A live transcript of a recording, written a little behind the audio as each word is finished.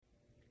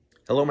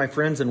Hello, my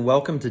friends, and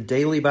welcome to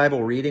Daily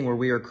Bible Reading, where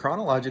we are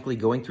chronologically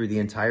going through the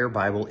entire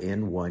Bible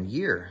in 1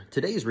 year.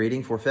 Today's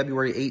reading for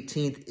February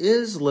 18th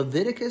is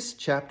Leviticus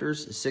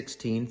chapters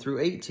 16 through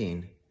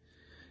 18.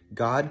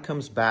 God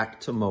comes back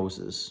to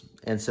Moses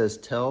and says,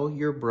 "Tell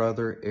your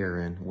brother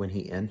Aaron when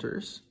he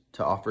enters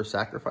to offer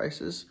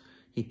sacrifices,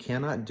 he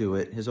cannot do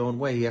it his own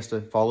way. He has to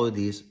follow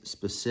these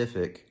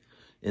specific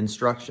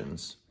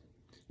instructions."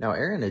 Now,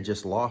 Aaron had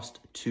just lost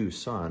 2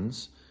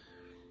 sons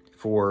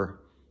for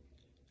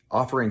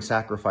offering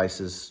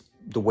sacrifices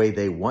the way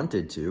they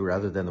wanted to,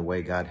 rather than the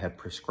way God had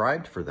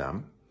prescribed for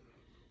them.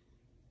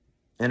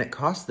 And it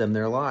cost them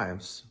their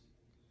lives.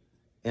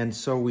 And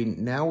so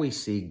we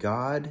see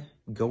God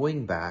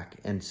going back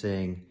and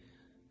saying,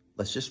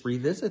 let's just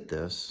revisit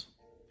this.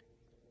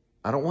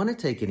 I don't want to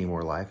take any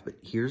more life, but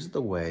here's the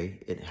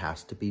way it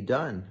has to be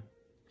done.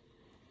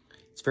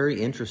 It's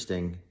very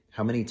interesting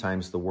how many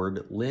times the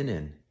word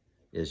linen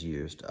is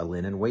used. A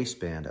linen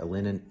waistband, a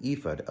linen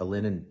ephod, a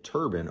linen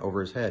turban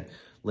over his head,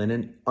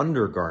 linen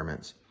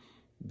undergarments.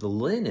 The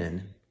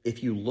linen,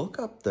 if you look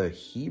up the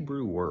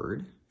Hebrew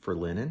word for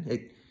linen,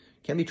 it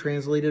can be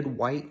translated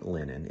white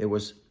linen. It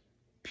was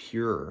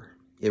pure.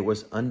 It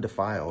was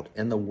undefiled.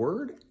 And the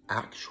word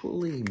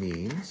actually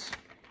means,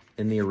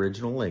 in the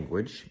original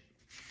language,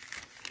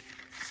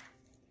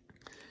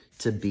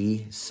 to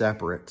be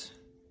separate,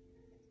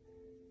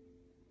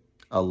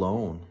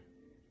 alone,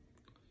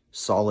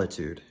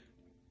 solitude.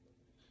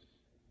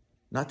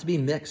 Not to be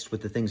mixed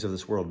with the things of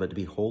this world, but to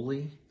be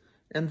holy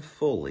and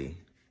fully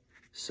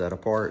set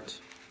apart.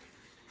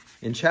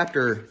 In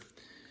chapter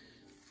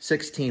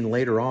 16,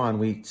 later on,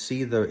 we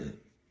see the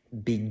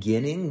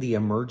beginning, the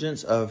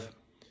emergence of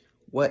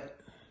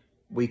what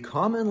we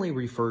commonly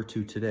refer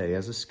to today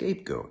as a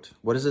scapegoat.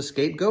 What is a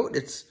scapegoat?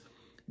 It's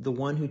the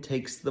one who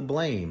takes the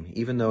blame,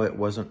 even though it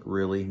wasn't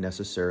really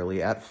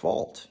necessarily at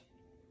fault.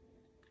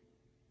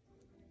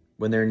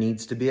 When there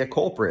needs to be a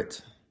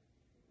culprit.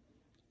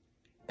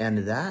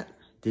 And that,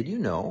 did you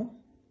know,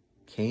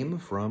 came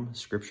from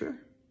Scripture?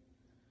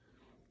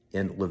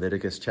 In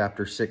Leviticus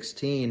chapter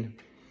 16,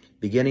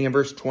 beginning in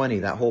verse 20,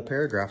 that whole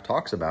paragraph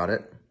talks about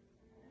it.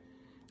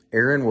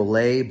 Aaron will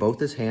lay both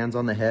his hands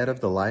on the head of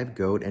the live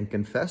goat and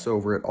confess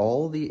over it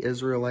all the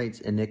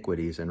Israelites'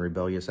 iniquities and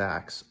rebellious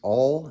acts,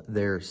 all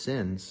their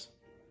sins.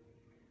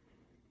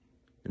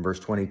 In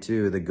verse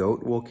 22, the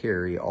goat will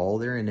carry all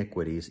their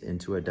iniquities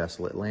into a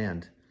desolate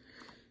land.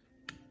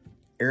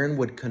 Aaron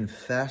would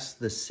confess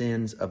the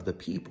sins of the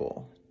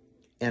people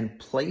and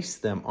place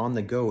them on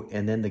the goat,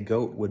 and then the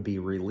goat would be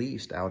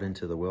released out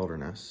into the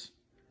wilderness.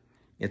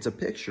 It's a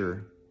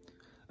picture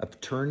of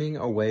turning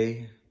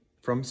away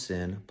from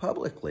sin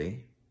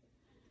publicly.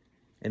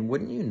 And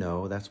wouldn't you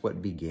know, that's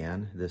what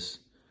began this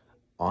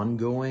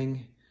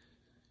ongoing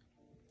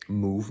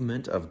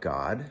movement of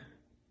God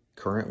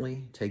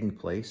currently taking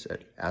place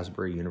at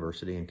Asbury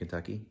University in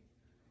Kentucky?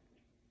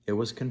 It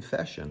was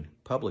confession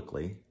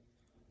publicly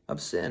of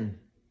sin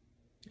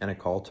and a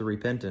call to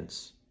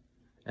repentance.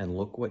 And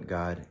look what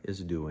God is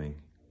doing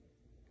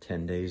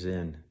 10 days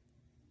in.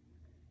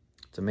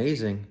 It's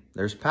amazing.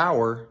 There's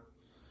power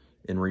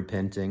in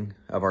repenting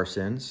of our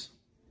sins.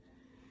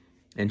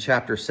 In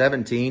chapter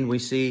 17, we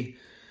see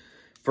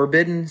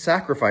forbidden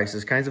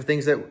sacrifices, kinds of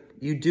things that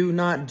you do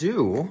not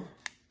do.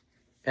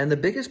 And the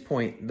biggest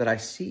point that I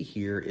see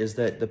here is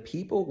that the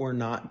people were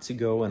not to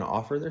go and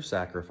offer their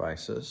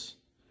sacrifices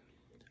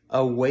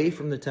away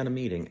from the tent of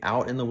meeting,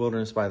 out in the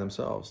wilderness by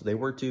themselves. They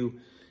were to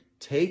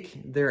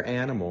take their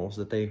animals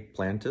that they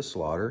planned to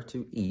slaughter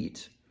to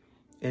eat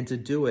and to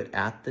do it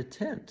at the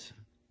tent.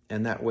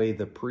 And that way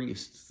the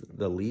priests,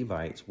 the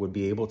Levites, would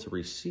be able to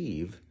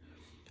receive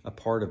a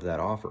part of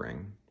that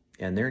offering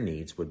and their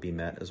needs would be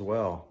met as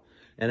well.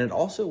 And it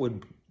also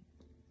would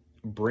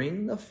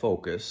bring the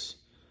focus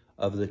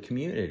of the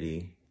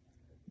community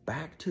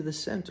back to the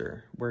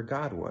center where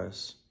God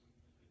was,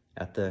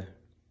 at the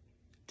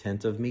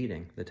tent of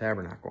meeting, the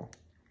tabernacle.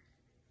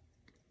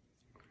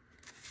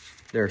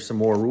 There are some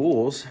more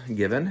rules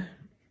given.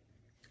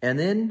 And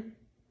then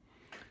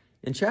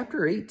in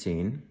chapter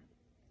 18,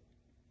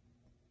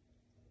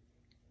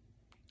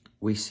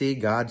 we see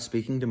God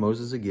speaking to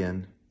Moses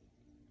again.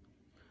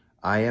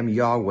 "I am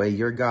Yahweh,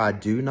 your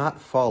God. Do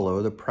not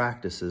follow the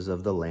practices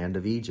of the land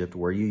of Egypt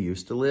where you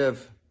used to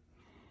live.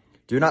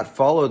 Do not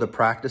follow the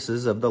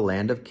practices of the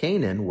land of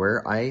Canaan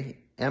where I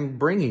am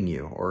bringing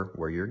you," or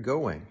where you're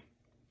going.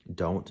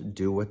 Don't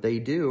do what they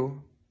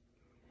do.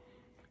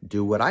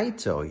 Do what I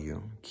tell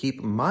you.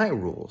 Keep my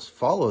rules.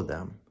 Follow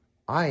them.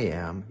 I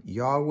am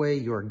Yahweh,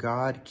 your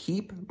God.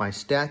 Keep my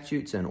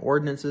statutes and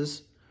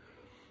ordinances.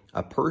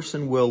 A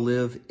person will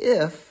live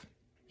if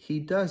he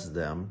does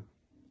them.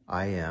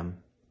 I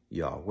am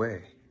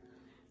Yahweh,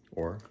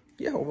 or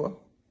Jehovah.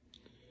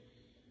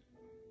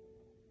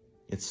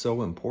 It's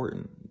so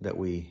important that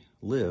we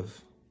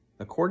live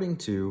according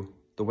to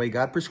the way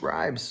God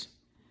prescribes.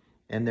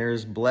 And there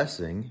is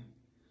blessing,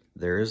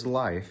 there is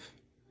life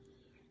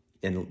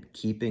in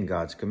keeping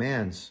God's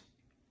commands.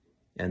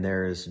 And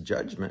there is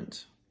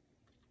judgment.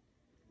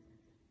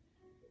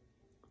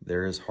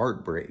 There is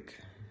heartbreak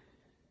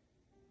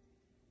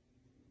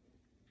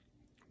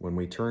when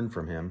we turn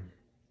from him.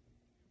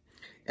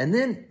 And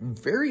then,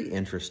 very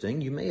interesting,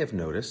 you may have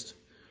noticed,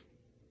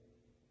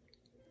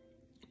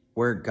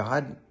 where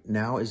God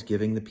now is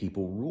giving the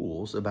people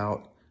rules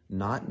about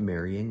not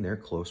marrying their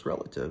close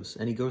relatives.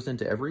 And he goes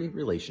into every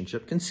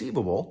relationship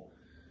conceivable.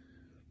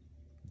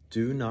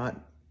 Do not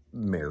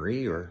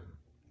marry or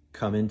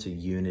come into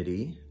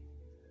unity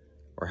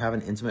or have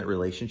an intimate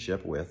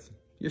relationship with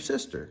your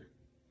sister,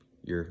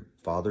 your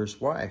father's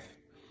wife,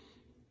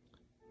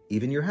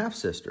 even your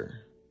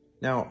half-sister.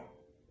 Now,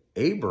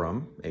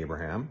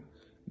 Abraham,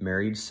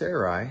 married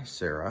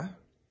Sarah,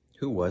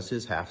 who was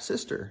his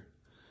half-sister.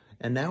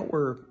 And now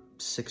we're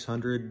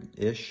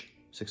 600-ish,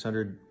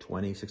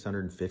 620,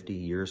 650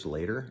 years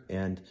later,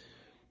 and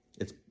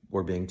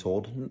we're being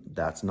told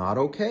that's not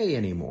okay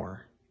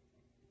anymore.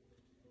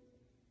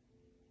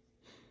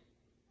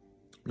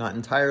 Not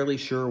entirely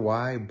sure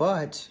why,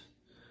 but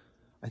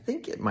I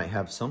think it might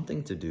have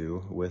something to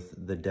do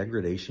with the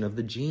degradation of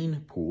the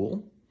gene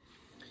pool.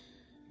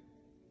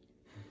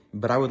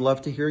 But I would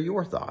love to hear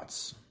your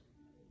thoughts.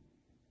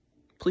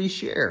 Please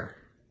share.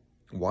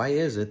 Why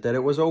is it that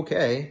it was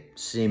okay,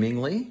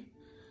 seemingly,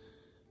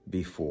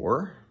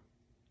 before,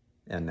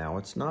 and now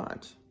it's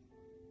not?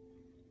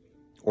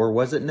 Or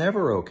was it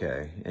never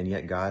okay, and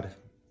yet God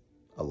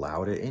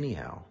allowed it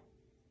anyhow?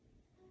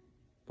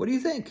 What do you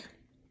think?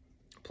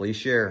 Please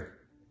share.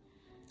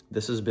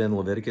 This has been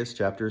Leviticus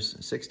chapters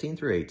 16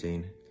 through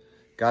 18.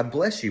 God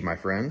bless you, my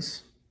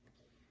friends.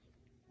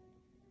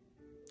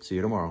 See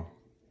you tomorrow.